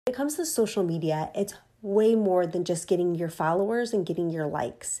When it comes to social media, it's way more than just getting your followers and getting your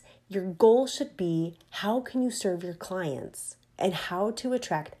likes. Your goal should be how can you serve your clients and how to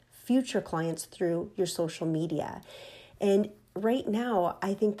attract future clients through your social media. And right now,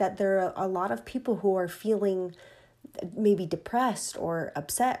 I think that there are a lot of people who are feeling maybe depressed or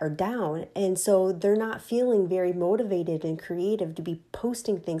upset or down. And so they're not feeling very motivated and creative to be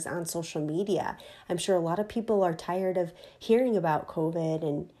posting things on social media. I'm sure a lot of people are tired of hearing about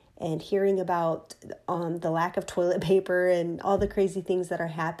COVID and hearing about the lack of toilet paper and all the crazy things that are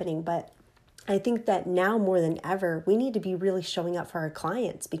happening. But I think that now more than ever, we need to be really showing up for our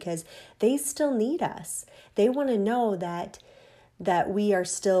clients because they still need us. They want to know that we are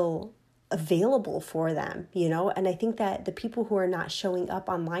still available for them, and I think that the people who are not showing up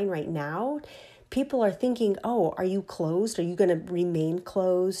online right now, people are thinking, oh, are you closed? Are you going to remain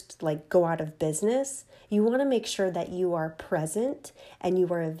closed, like go out of business? You want to make sure that you are present and you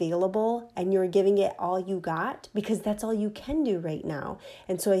are available and you're giving it all you got because that's all you can do right now.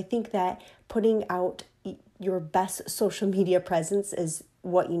 And so I think that putting out your best social media presence is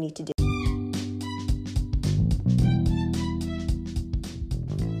what you need to do.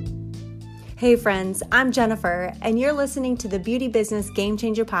 Hey friends, I'm Jennifer, and you're listening to the Beauty Business Game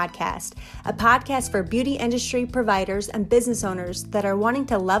Changer Podcast, a podcast for beauty industry providers and business owners that are wanting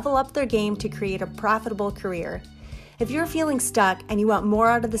to level up their game to create a profitable career. If you're feeling stuck and you want more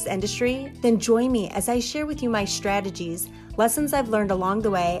out of this industry, then join me as I share with you my strategies, lessons I've learned along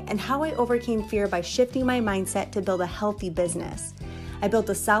the way, and how I overcame fear by shifting my mindset to build a healthy business. I built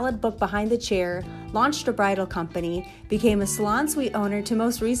a solid book behind the chair, launched a bridal company, became a salon suite owner to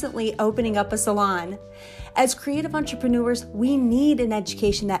most recently opening up a salon. As creative entrepreneurs, we need an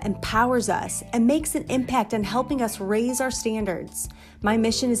education that empowers us and makes an impact on helping us raise our standards. My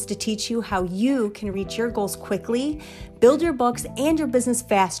mission is to teach you how you can reach your goals quickly, build your books and your business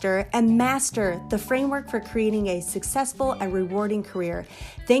faster, and master the framework for creating a successful and rewarding career.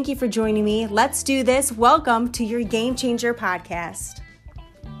 Thank you for joining me. Let's do this. Welcome to your Game Changer Podcast.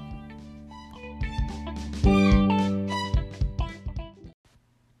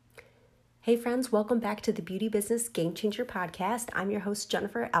 Hey friends, welcome back to the Beauty Business Game Changer Podcast. I'm your host,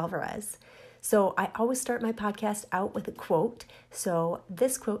 Jennifer Alvarez. So I always start my podcast out with a quote. So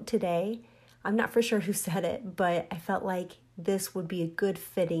this quote today, I'm not for sure who said it, but I felt like this would be a good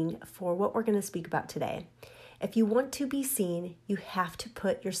fitting for what we're going to speak about today. If you want to be seen, you have to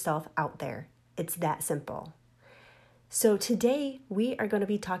put yourself out there. It's that simple. So today we are going to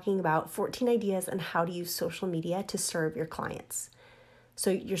be talking about 14 ideas on how to use social media to serve your clients. So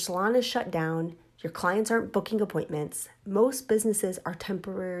your salon is shut down, your clients aren't booking appointments, most businesses are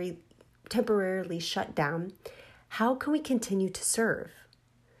temporarily shut down. How can we continue to serve?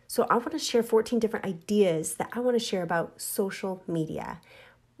 So I want to share 14 different ideas that I want to share about social media.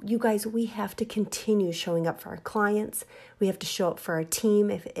 You guys, we have to continue showing up for our clients. We have to show up for our team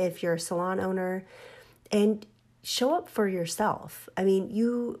if you're a salon owner, and show up for yourself. I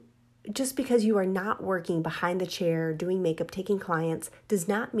mean, just because you are not working behind the chair, doing makeup, taking clients, does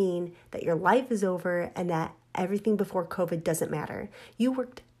not mean that your life is over and that everything before COVID doesn't matter. You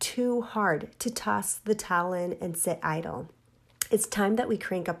worked too hard to toss the towel in and sit idle. It's time that we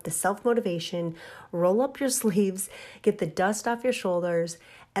crank up the self-motivation, roll up your sleeves, get the dust off your shoulders,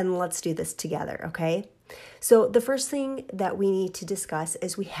 and let's do this together, okay? So the first thing that we need to discuss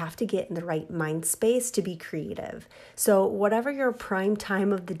is we have to get in the right mind space to be creative. So whatever your prime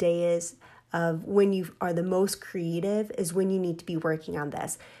time of the day is, of when you are the most creative, is when you need to be working on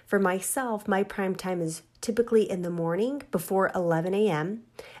this. For myself, my prime time is typically in the morning before 11 a.m.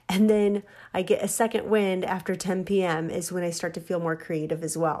 And then I get a second wind after 10 p.m. is when I start to feel more creative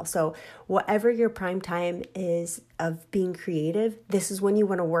as well. So whatever your prime time is of being creative, this is when you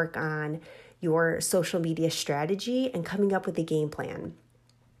want to work on your social media strategy and coming up with a game plan.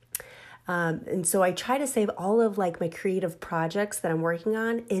 And so I try to save all of my creative projects that I'm working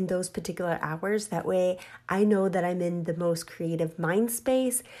on in those particular hours. That way I know that I'm in the most creative mind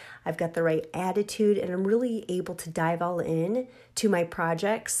space. I've got the right attitude and I'm really able to dive all in to my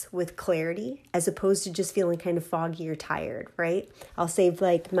projects with clarity as opposed to just feeling kind of foggy or tired, right? I'll save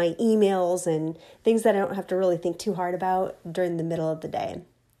my emails and things that I don't have to really think too hard about during the middle of the day.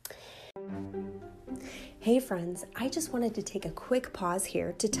 Hey friends, I just wanted to take a quick pause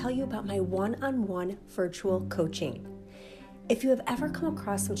here to tell you about my one-on-one virtual coaching. If you have ever come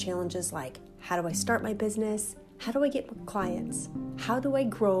across some challenges like, how do I start my business? How do I get more clients? How do I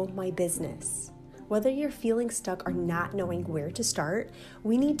grow my business? Whether you're feeling stuck or not knowing where to start,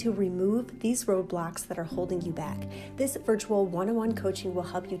 we need to remove these roadblocks that are holding you back. This virtual one-on-one coaching will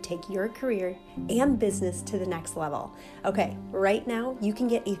help you take your career and business to the next level. Okay, right now you can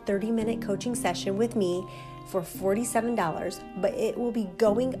get a 30-minute coaching session with me for $47, but it will be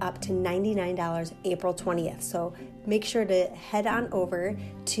going up to $99 April 20th. So make sure to head on over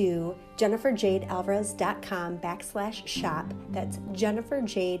to jenniferjadealvarez.com/shop. That's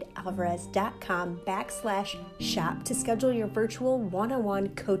jenniferjadealvarez.com/shop to schedule your virtual one-on-one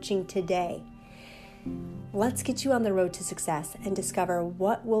coaching today. Let's get you on the road to success and discover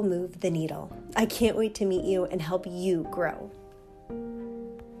what will move the needle. I can't wait to meet you and help you grow.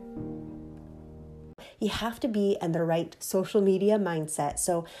 You have to be in the right social media mindset.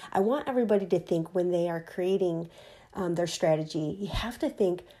 So I want everybody to think when they are creating their strategy, you have to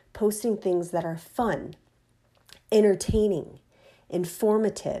think posting things that are fun, entertaining,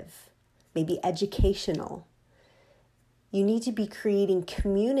 informative, maybe educational. You need to be creating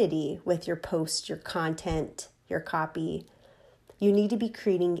community with your posts, your content, your copy. You need to be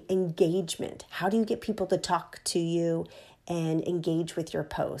creating engagement. How do you get people to talk to you and engage with your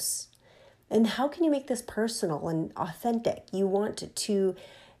posts? And how can you make this personal and authentic? You want to,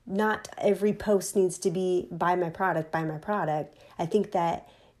 not every post needs to be buy my product, buy my product. I think that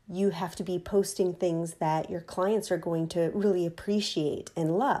you have to be posting things that your clients are going to really appreciate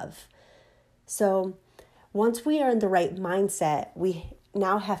and love. So once we are in the right mindset, we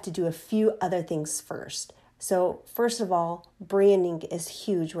now have to do a few other things first. So first of all, branding is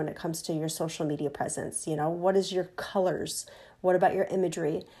huge when it comes to your social media presence. You know, what is your colors? What about your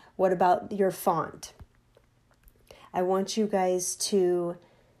imagery? What about your font? I want you guys to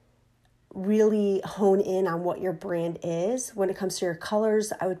really hone in on what your brand is. When it comes to your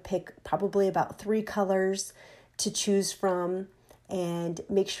colors, I would pick probably about 3 colors to choose from and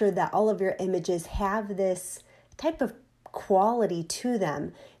make sure that all of your images have this type of quality to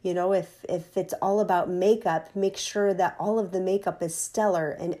them. You know, if it's all about makeup, make sure that all of the makeup is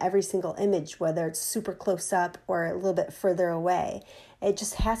stellar in every single image, whether it's super close up or a little bit further away. It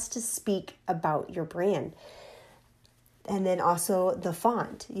just has to speak about your brand. And then also the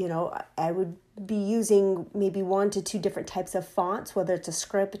font, you know, I would be using maybe 1 to 2 different types of fonts, whether it's a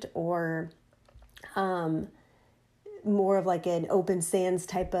script or more of like an open sans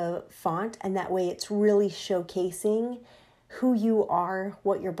type of font. And that way it's really showcasing who you are,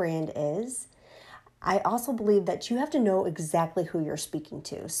 what your brand is. I also believe that you have to know exactly who you're speaking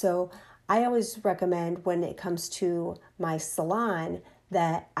to. So I always recommend when it comes to my salon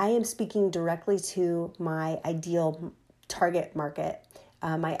that I am speaking directly to my ideal target market,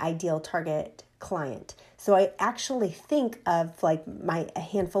 my ideal target client. So I actually think of like a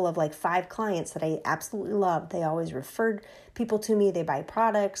handful of like 5 clients that I absolutely love. They always referred people to me. They buy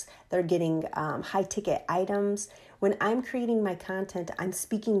products. They're getting high ticket items. When I'm creating my content, I'm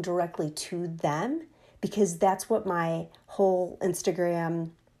speaking directly to them because that's what my whole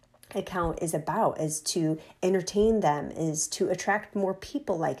Instagram account is about, is to entertain them, is to attract more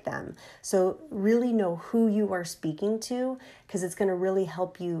people like them. So really know who you are speaking to, because it's going to really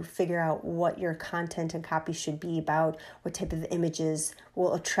help you figure out what your content and copy should be about, what type of images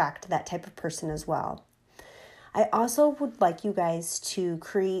will attract that type of person as well. I also would like you guys to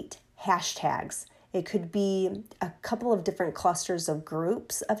create hashtags. It could be a couple of different clusters of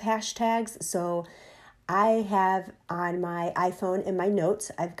groups of hashtags. So I have on my iPhone in my notes,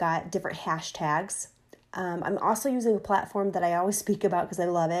 I've got different hashtags. I'm also using a platform that I always speak about because I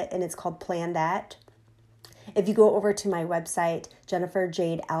love it, and it's called Plan That. If you go over to my website,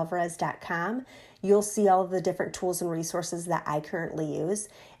 jenniferjadealvarez.com, you'll see all of the different tools and resources that I currently use.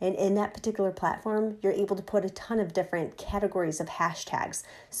 And in that particular platform, you're able to put a ton of different categories of hashtags.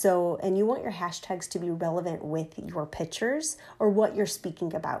 So, and you want your hashtags to be relevant with your pictures or what you're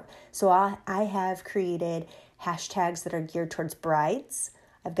speaking about. So I have created hashtags that are geared towards brides.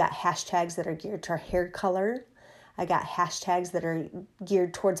 I've got hashtags that are geared to hair color. I got hashtags that are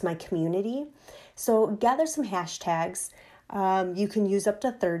geared towards my community. So gather some hashtags. You can use up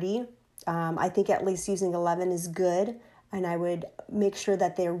to 30. I think at least using 11 is good. And I would make sure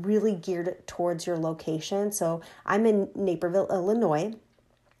that they're really geared towards your location. So I'm in Naperville, Illinois,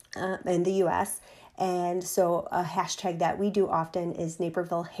 in the U.S. And so a hashtag that we do often is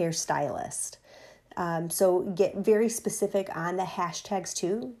Naperville hairstylist. So get very specific on the hashtags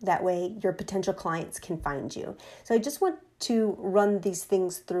too. That way your potential clients can find you. So I just want to run these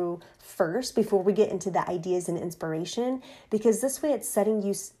things through first before we get into the ideas and inspiration, because this way it's setting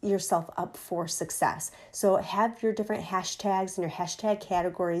yourself up for success. So have your different hashtags and your hashtag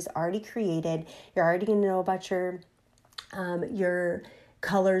categories already created. You're already going to know about your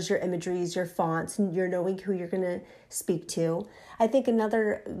colors, your imageries, your fonts, and you're knowing who you're going to speak to. I think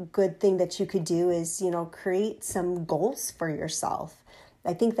another good thing that you could do is, create some goals for yourself.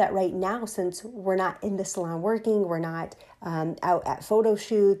 I think that right now, since we're not in the salon working, we're not out at photo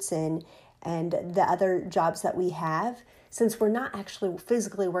shoots and the other jobs that we have, since we're not actually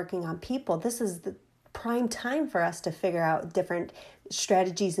physically working on people, this is the prime time for us to figure out different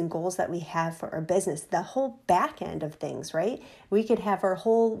strategies and goals that we have for our business, the whole back end of things, right? We could have our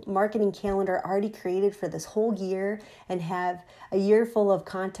whole marketing calendar already created for this whole year and have a year full of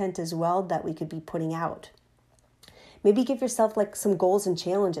content as well that we could be putting out. Maybe give yourself like some goals and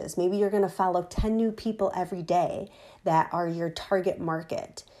challenges. Maybe you're going to follow 10 new people every day that are your target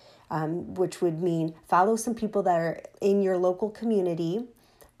market, which would mean follow some people that are in your local community,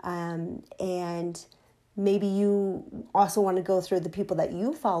 and maybe you also want to go through the people that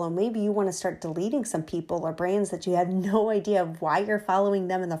you follow. Maybe you want to start deleting some people or brands that you have no idea of why you're following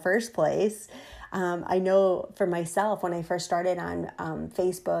them in the first place. I know for myself, when I first started on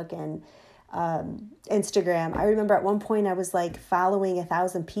Facebook and Instagram, I remember at one point I was like following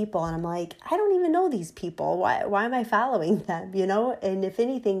 1,000 people and I'm like, I don't even know these people. Why am I following them? And if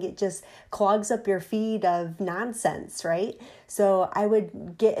anything, it just clogs up your feed of nonsense, right? So I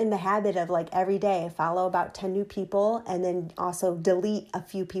would get in the habit of like every day follow about 10 new people and then also delete a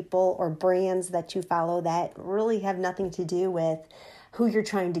few people or brands that you follow that really have nothing to do with who you're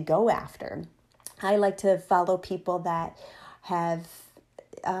trying to go after. I like to follow people that have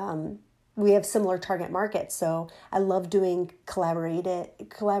we have similar target markets. So I love doing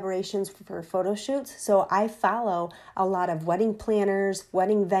collaborations for photo shoots. So I follow a lot of wedding planners,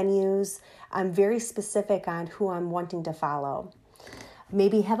 wedding venues. I'm very specific on who I'm wanting to follow.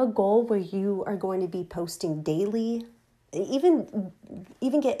 Maybe have a goal where you are going to be posting daily. Even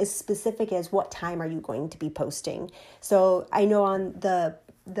get as specific as what time are you going to be posting. So I know on the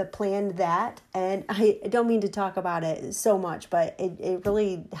plan that, and I don't mean to talk about it so much, but it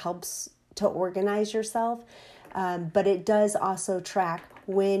really helps to organize yourself. But it does also track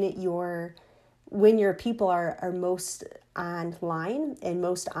when your people are most online and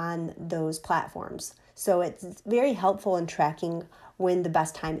most on those platforms. So it's very helpful in tracking when the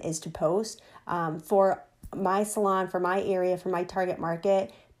best time is to post. For my salon, for my area, for my target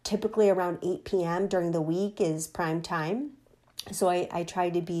market, typically around 8 p.m. during the week is prime time. So I try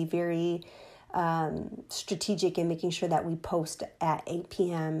to be very strategic in making sure that we post at 8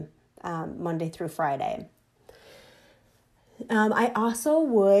 p.m. Monday through Friday. I also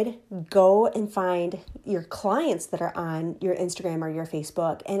would go and find your clients that are on your Instagram or your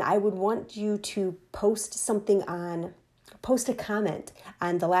Facebook, and I would want you to post a comment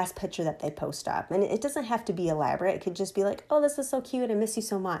on the last picture that they post up. And it doesn't have to be elaborate. It could just be like, oh, this is so cute. I miss you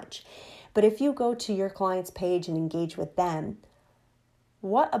so much. But if you go to your client's page and engage with them,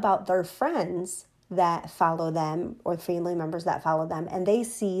 what about their friends that follow them or family members that follow them and they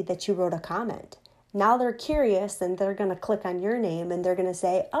see that you wrote a comment? Now they're curious and they're going to click on your name and they're going to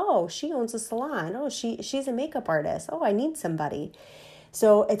say, oh, she owns a salon. Oh, she's a makeup artist. Oh, I need somebody.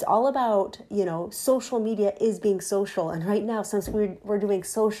 So it's all about, social media is being social. And right now, since we're doing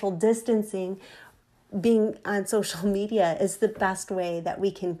social distancing, being on social media is the best way that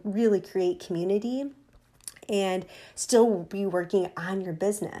we can really create community and still be working on your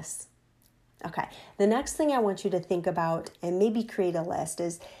business. Okay, the next thing I want you to think about and maybe create a list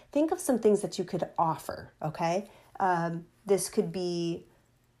is think of some things that you could offer, okay? This could be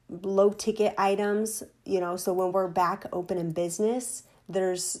low ticket items, so when we're back open in business,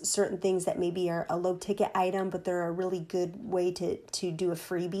 there's certain things that maybe are a low ticket item, but they're a really good way to do a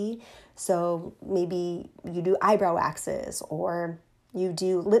freebie. So maybe you do eyebrow waxes, or you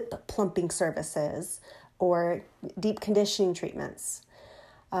do lip plumping services, or deep conditioning treatments.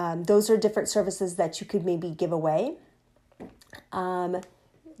 Those are different services that you could maybe give away.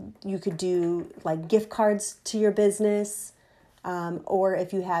 You could do like gift cards to your business, or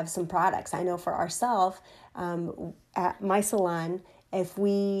if you have some products. I know for ourselves, at my salon, if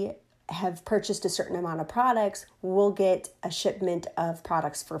we have purchased a certain amount of products, we'll get a shipment of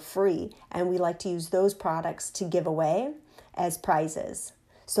products for free. And we like to use those products to give away as prizes.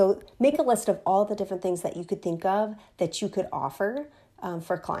 So make a list of all the different things that you could think of that you could offer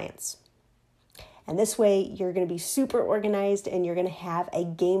for clients. And this way you're going to be super organized and you're going to have a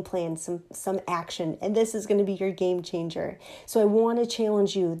game plan, some action. And this is going to be your game changer. So I want to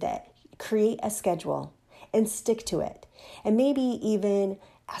challenge you that create a schedule and stick to it. And maybe even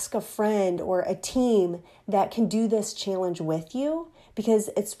ask a friend or a team that can do this challenge with you, because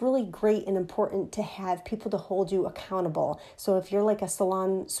it's really great and important to have people to hold you accountable. So if you're like a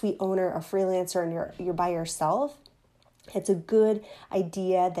salon suite owner, a freelancer, and you're by yourself, It's a good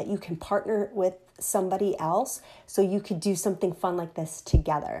idea that you can partner with somebody else so you could do something fun like this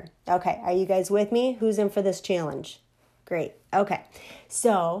together. Okay, are you guys with me? Who's in for this challenge? Great. Okay,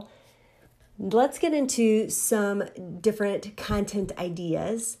 so let's get into some different content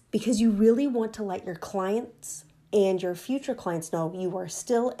ideas because you really want to let your clients and your future clients know you are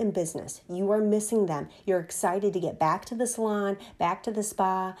still in business. You are missing them. You're excited to get back to the salon, back to the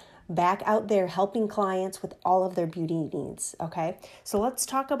spa, back out there helping clients with all of their beauty needs, okay? So let's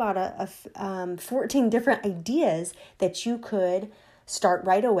talk about 14 different ideas that you could start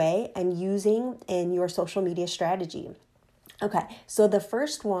right away and using in your social media strategy. Okay, so the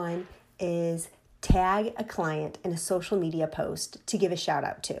first one is tag a client in a social media post to give a shout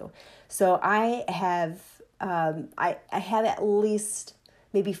out to. So I have at least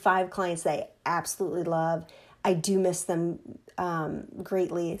maybe 5 clients that I absolutely love. I do miss them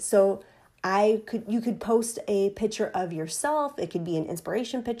greatly. So you could post a picture of yourself. It could be an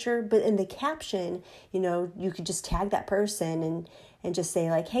inspiration picture, but in the caption, you could just tag that person and just say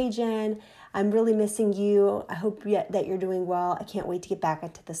like, "Hey Jen, I'm really missing you. I hope that you're doing well. I can't wait to get back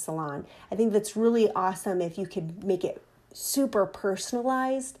into the salon." I think that's really awesome if you could make it super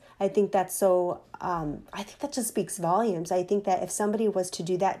personalized. I think that's I think that just speaks volumes. I think that if somebody was to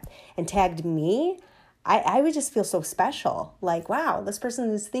do that and tagged me, I would just feel so special. Like, wow, this person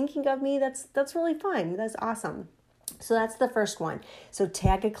is thinking of me. That's really fun. That's awesome. So that's the first one. So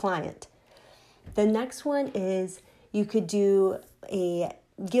tag a client. The next one is you could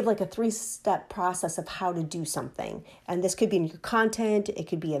give like a 3-step process of how to do something. And this could be in your content. It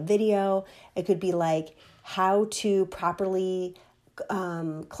could be a video. It could be like how to properly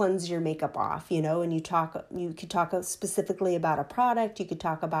cleanse your makeup off, and you could talk specifically about a product. You could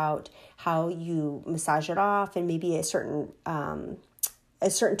talk about how you massage it off and maybe a certain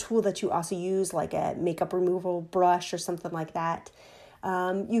tool that you also use, like a makeup removal brush or something like that.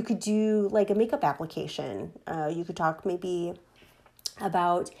 You could do like a makeup application. You could talk maybe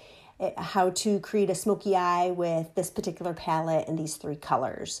about how to create a smoky eye with this particular palette and these 3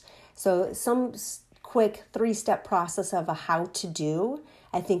 colors. So some quick 3-step process of a how to do,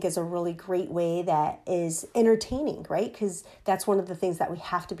 I think is a really great way that is entertaining, right? Because that's one of the things that we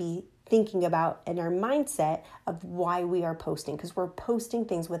have to be thinking about in our mindset of why we are posting, because we're posting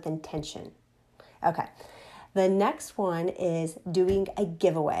things with intention. Okay. The next one is doing a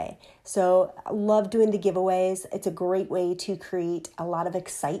giveaway. So I love doing the giveaways. It's a great way to create a lot of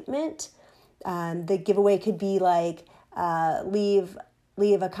excitement. The giveaway could be like leave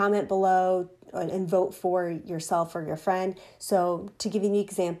a comment below and vote for yourself or your friend. So to give you an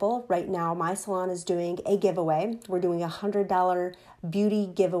example, right now my salon is doing a giveaway. We're doing a $100 beauty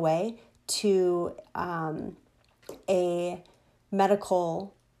giveaway to a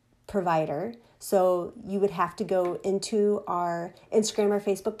medical provider. So you would have to go into our Instagram or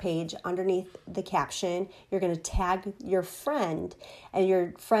Facebook page. Underneath the caption, you're going to tag your friend, and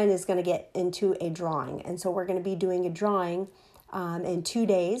your friend is going to get into a drawing. And so we're going to be doing a drawing in 2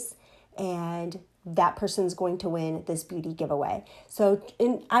 days, and that person's going to win this beauty giveaway. So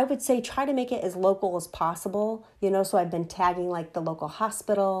I would say try to make it as local as possible, so I've been tagging like the local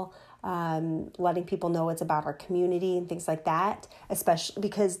hospital, letting people know it's about our community and things like that, especially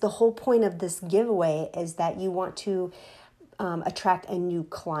because the whole point of this giveaway is that you want to attract a new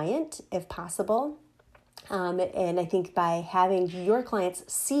client if possible. And I think by having your clients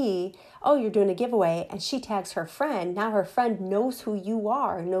see, oh, you're doing a giveaway, and she tags her friend, now her friend knows who you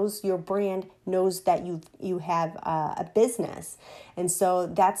are, knows your brand, knows that you have a business. And so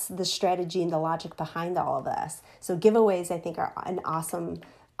that's the strategy and the logic behind all of this. So giveaways, I think, are an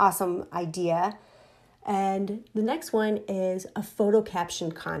awesome idea. And the next one is a photo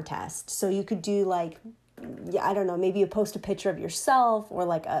caption contest. So you could do like, I don't know, maybe you post a picture of yourself or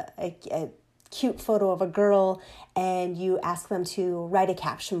like a cute photo of a girl, and you ask them to write a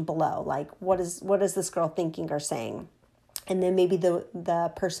caption below, like what is this girl thinking or saying, and then maybe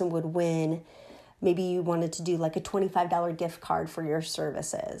the person would win. Maybe you wanted to do like a $25 gift card for your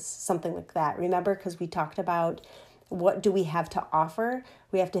services, something like that. Remember, because we talked about what do we have to offer?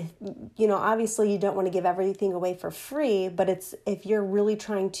 We have to, obviously you don't want to give everything away for free, but if you're really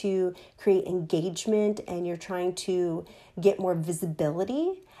trying to create engagement and you're trying to get more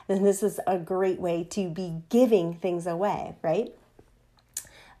visibility, then this is a great way to be giving things away, right?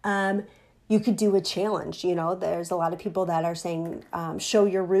 You could do a challenge. There's a lot of people that are saying, show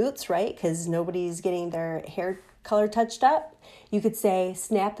your roots, right? Because nobody's getting their hair color touched up. You could say,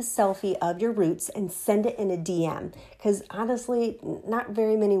 snap a selfie of your roots and send it in a DM. Because honestly, not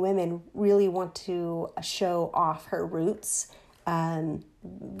very many women really want to show off her roots.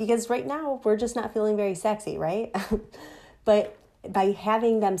 because right now we're just not feeling very sexy, right? But by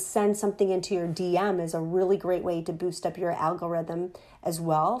having them send something into your DM is a really great way to boost up your algorithm as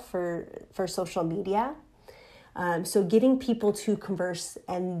well for social media. So getting people to converse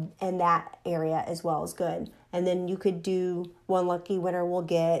and that area as well is good. And then you could do one lucky winner will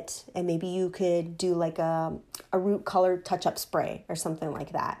get, and maybe you could do like a root color touch-up spray or something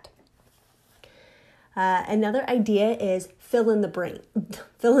like that. Another idea is fill in the blank.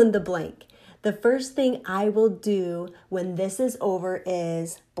 Fill in the blank. The first thing I will do when this is over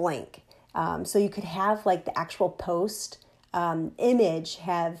is blank. So you could have like the actual post image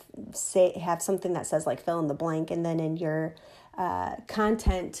have something that says like fill in the blank, and then in your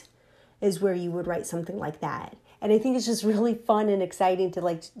content is where you would write something like that. And I think it's just really fun and exciting to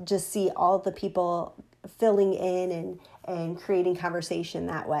like just see all the people filling in and creating conversation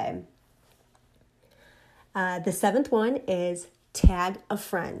that way. The seventh one is tag a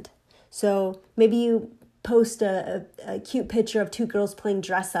friend. So maybe you post a cute picture of two girls playing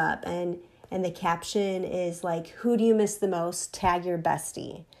dress up, and the caption is like, who do you miss the most? Tag your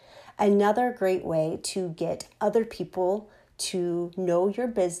bestie. Another great way to get other people to know your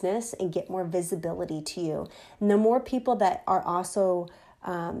business and get more visibility to you. And the more people that are also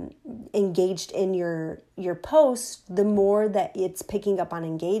engaged in your post, the more that it's picking up on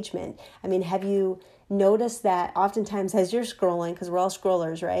engagement. I mean, have you noticed that oftentimes as you're scrolling, because we're all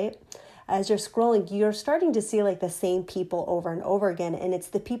scrollers, right? As you're scrolling, you're starting to see like the same people over and over again. And it's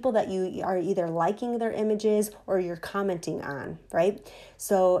the people that you are either liking their images or you're commenting on, right?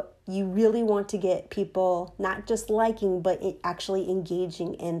 So you really want to get people not just liking, but actually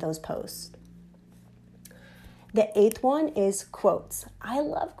engaging in those posts. The eighth one is quotes. I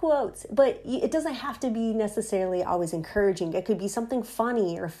love quotes, but it doesn't have to be necessarily always encouraging. It could be something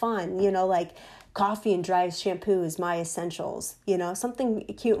funny or fun, like coffee and dry shampoo is my essentials, something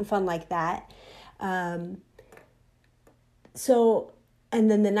cute and fun like that. And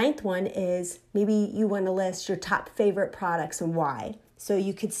then the ninth one is maybe you want to list your top favorite products and why. So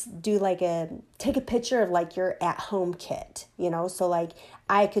you could do take a picture of like your at-home kit, so like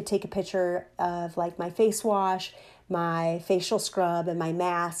I could take a picture of like my face wash, my facial scrub, and my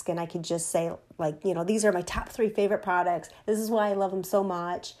mask, and I could just say like, these are my top 3 favorite products. This is why I love them so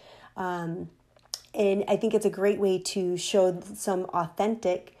much. And I think it's a great way to show some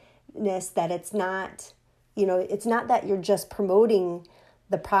authenticness, that it's not, it's not that you're just promoting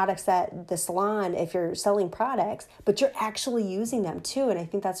the products at the salon if you're selling products, but you're actually using them too. And I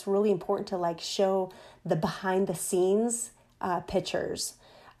think that's really important to like show the behind the scenes pictures.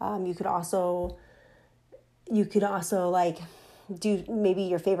 You could also like do maybe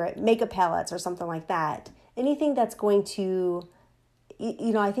your favorite makeup palettes or something like that. Anything that's going to,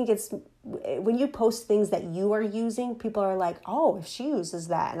 I think it's when you post things that you are using, people are like, oh, if she uses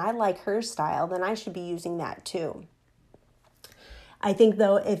that and I like her style, then I should be using that too. I think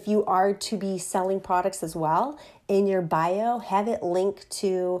though, if you are to be selling products as well, in your bio, have it linked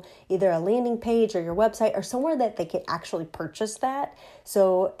to either a landing page or your website or somewhere that they can actually purchase that.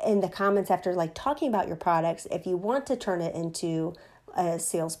 So in the comments after like talking about your products, if you want to turn it into a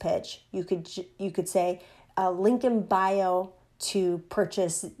sales pitch, you could say link in bio to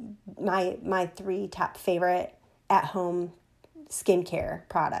purchase my 3 top favorite at-home skincare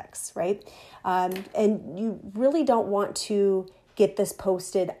products, right? And you really don't want to get this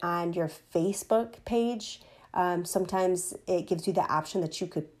posted on your Facebook page. Sometimes it gives you the option that you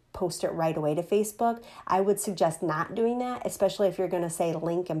could post it right away to Facebook. I would suggest not doing that, especially if you're going to say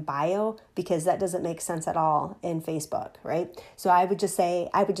link in bio, because that doesn't make sense at all in Facebook, right? So I would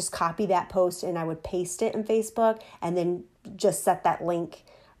just copy that post and I would paste it in Facebook and then just set that link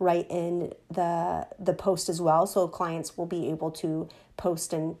right in the post as well, so clients will be able to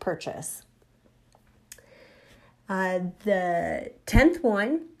post and purchase. The 10th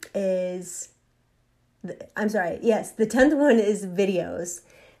one is, the 10th one is videos.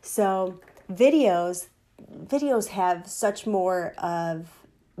 So videos have such more of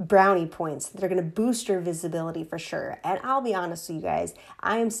brownie points. They're going to boost your visibility for sure. And I'll be honest with you guys,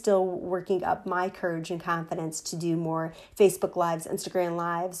 I am still working up my courage and confidence to do more Facebook Lives, Instagram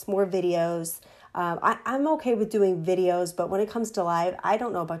Lives, more videos. I'm okay with doing videos, but when it comes to live, I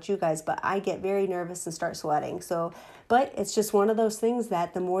don't know about you guys, but I get very nervous and start sweating. But it's just one of those things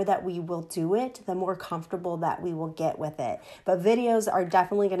that the more that we will do it, the more comfortable that we will get with it. But videos are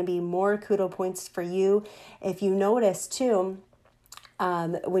definitely going to be more kudo points for you. If you notice too,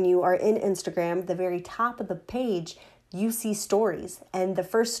 when you are in Instagram, the very top of the page, you see stories, and the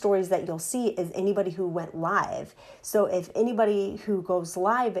first stories that you'll see is anybody who went live. So if anybody who goes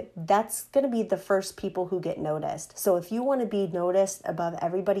live, that's going to be the first people who get noticed. So if you want to be noticed above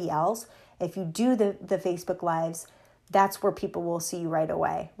everybody else, if you do the Facebook lives, that's where people will see you right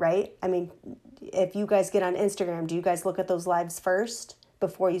away, right? I mean, if you guys get on Instagram, do you guys look at those lives first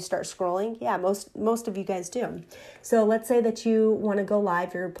before you start scrolling? Yeah, most of you guys do. So let's say that you want to go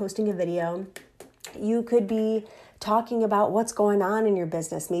live, you're posting a video. You could be talking about what's going on in your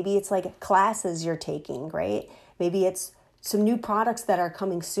business. Maybe it's like classes you're taking, right? Maybe it's some new products that are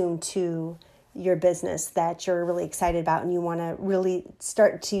coming soon to your business that you're really excited about, and you want to really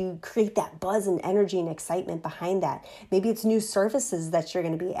start to create that buzz and energy and excitement behind that. Maybe it's new services that you're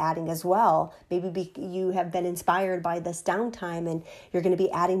going to be adding as well. Maybe you have been inspired by this downtime and you're going to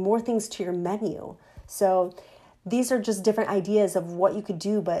be adding more things to your menu. So these are just different ideas of what you could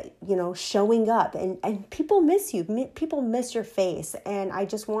do, but, showing up, and people miss you. People miss your face. And I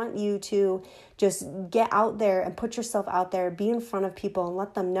just want you to just get out there and put yourself out there, be in front of people and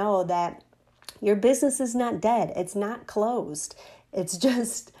let them know that your business is not dead. It's not closed. It's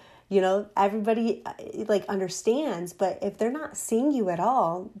just, everybody understands, but if they're not seeing you at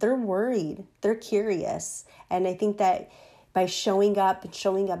all, they're worried, they're curious. And I think that by showing up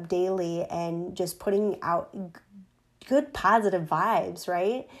daily and just putting out good positive vibes,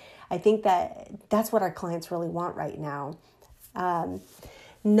 right? I think that's what our clients really want right now.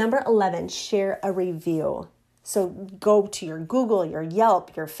 Number 11, share a review. So go to your Google, your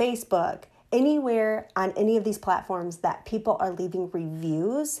Yelp, your Facebook, anywhere on any of these platforms that people are leaving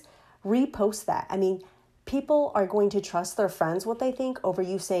reviews, repost that. I mean, people are going to trust their friends what they think over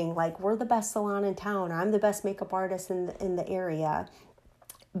you saying we're the best salon in town, or I'm the best makeup artist in the area.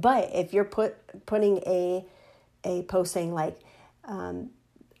 But if you're putting a post saying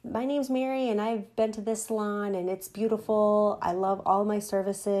my name's Mary and I've been to this salon and it's beautiful, I love all my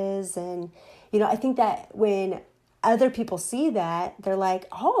services, and I think that when other people see that, they're like,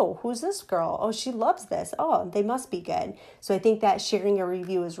 oh, who's this girl? Oh, she loves this. Oh, they must be good. So I think that sharing a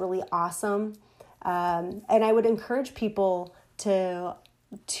review is really awesome. And I would encourage people to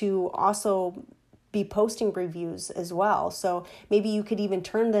also be posting reviews as well. So maybe you could even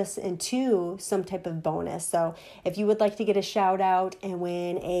turn this into some type of bonus. So if you would like to get a shout out and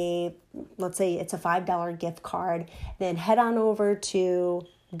win let's say it's a $5 gift card, then head on over to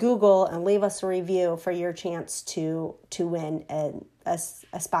Google and leave us a review for your chance to win a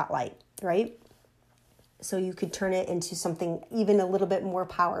spotlight, right? So you could turn it into something even a little bit more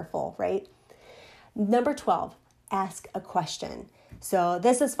powerful, right? Number 12, ask a question. So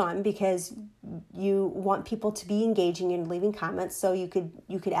this is fun because you want people to be engaging and leaving comments. So you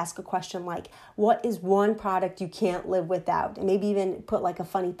could ask a question like, what is one product you can't live without? And maybe even put a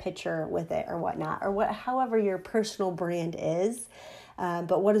funny picture with it or whatnot, or however your personal brand is.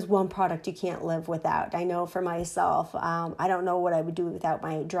 But what is one product you can't live without? I know for myself, I don't know what I would do without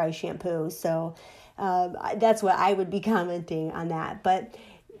my dry shampoo. So that's what I would be commenting on that. But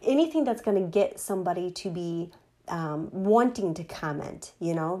anything that's going to get somebody to be wanting to comment,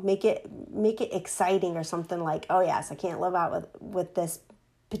 make it exciting, or something like, oh yes, I can't live out with this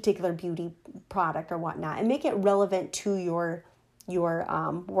particular beauty product or whatnot, and make it relevant to your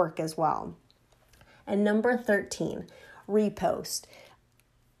work as well. And number 13, repost.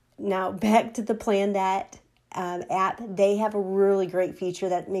 Now back to the Plan That app, they have a really great feature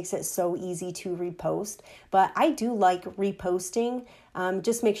that makes it so easy to repost. But I do like reposting.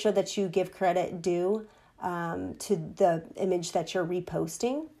 Just make sure that you give credit due to the image that you're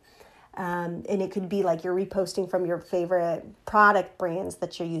reposting. And it could be you're reposting from your favorite product brands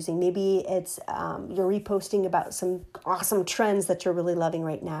that you're using. Maybe it's you're reposting about some awesome trends that you're really loving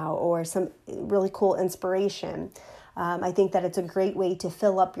right now, or some really cool inspiration. I think that it's a great way to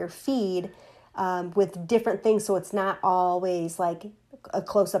fill up your feed with different things, so it's not always a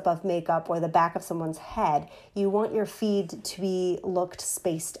close-up of makeup or the back of someone's head. You want your feed to be looked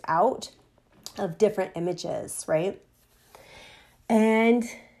spaced out of different images, right? And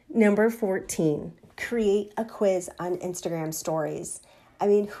number 14, create a quiz on Instagram stories. I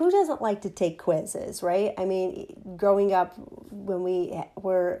mean, who doesn't like to take quizzes, right? I mean, growing up, when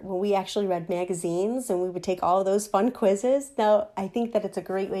we actually read magazines and we would take all of those fun quizzes. Now, I think that it's a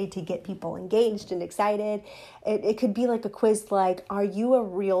great way to get people engaged and excited. It could be a quiz like, are you a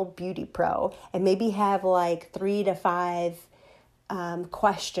real beauty pro? And maybe have 3 to 5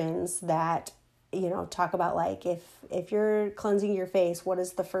 questions that talk about if you're cleansing your face, what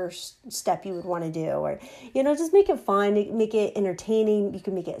is the first step you would want to do? Or, just make it fun, make it entertaining. You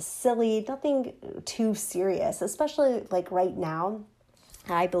can make it silly, nothing too serious, especially right now.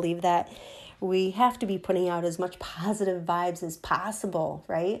 I believe that We have to be putting out as much positive vibes as possible,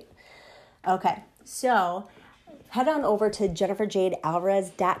 right? Okay, so head on over to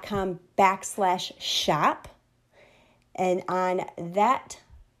jenniferjadealvarez.com/shop. And on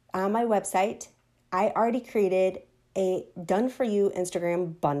my website, I already created a done-for-you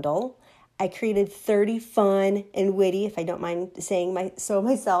Instagram bundle. I created 30 fun and witty, if I don't mind saying so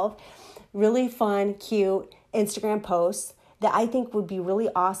myself, really fun, cute Instagram posts that I think would be really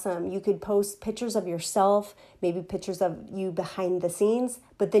awesome. You could post pictures of yourself, maybe pictures of you behind the scenes,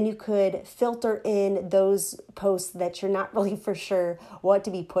 but then you could filter in those posts that you're not really for sure what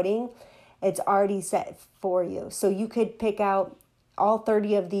to be putting. It's already set for you. So you could pick out all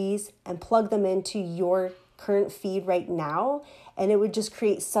 30 of these and plug them into your current feed right now, and it would just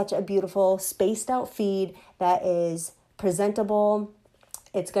create such a beautiful spaced out feed that is presentable.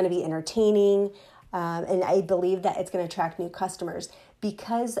 It's going to be entertaining. And I believe that it's going to attract new customers.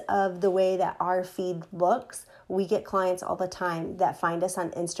 Because of the way that our feed looks, we get clients all the time that find us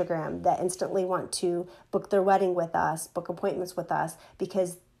on Instagram that instantly want to book their wedding with us, book appointments with us,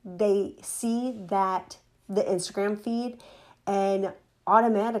 because they see that the Instagram feed and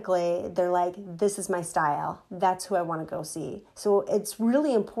automatically they're like, this is my style. That's who I want to go see. So it's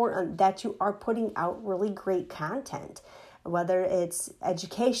really important that you are putting out really great content, whether it's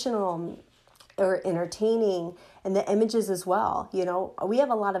educational or entertaining, and the images as well. You know, we have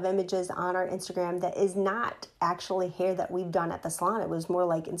a lot of images on our Instagram that is not actually hair that we've done at the salon. It was more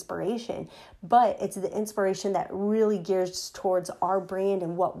like inspiration, but it's the inspiration that really gears towards our brand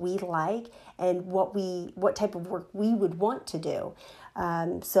and what we like and what type of work we would want to do.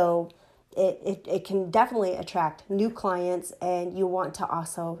 So it can definitely attract new clients, and you want to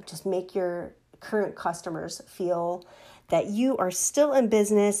also just make your current customers feel that you are still in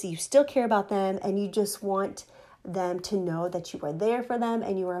business, you still care about them, and you just want them to know that you are there for them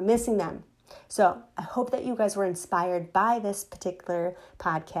and you are missing them. So I hope that you guys were inspired by this particular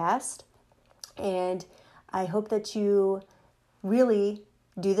podcast, and I hope that you really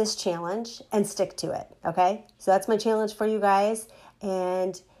do this challenge and stick to it, okay? So that's my challenge for you guys,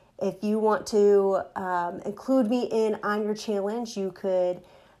 and if you want to include me in on your challenge, you could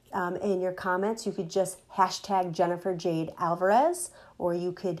in your comments, you could just hashtag Jennifer Jade Alvarez, or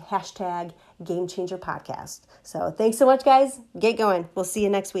you could hashtag Game Changer Podcast. So thanks so much, guys. Get going. We'll see you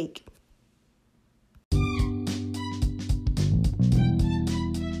next week.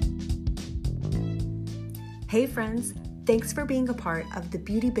 Hey, friends. Thanks for being a part of the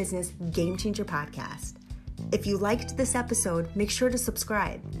Beauty Business Game Changer Podcast. If you liked this episode, make sure to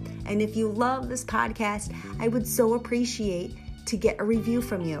subscribe. And if you love this podcast, I would so appreciate to get a review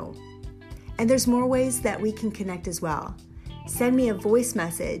from you. And there's more ways that we can connect as well. Send me a voice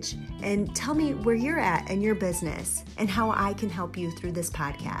message and tell me where you're at in your business and how I can help you through this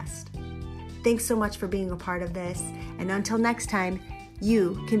podcast. Thanks so much for being a part of this. And until next time,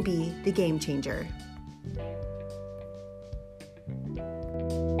 you can be the game changer.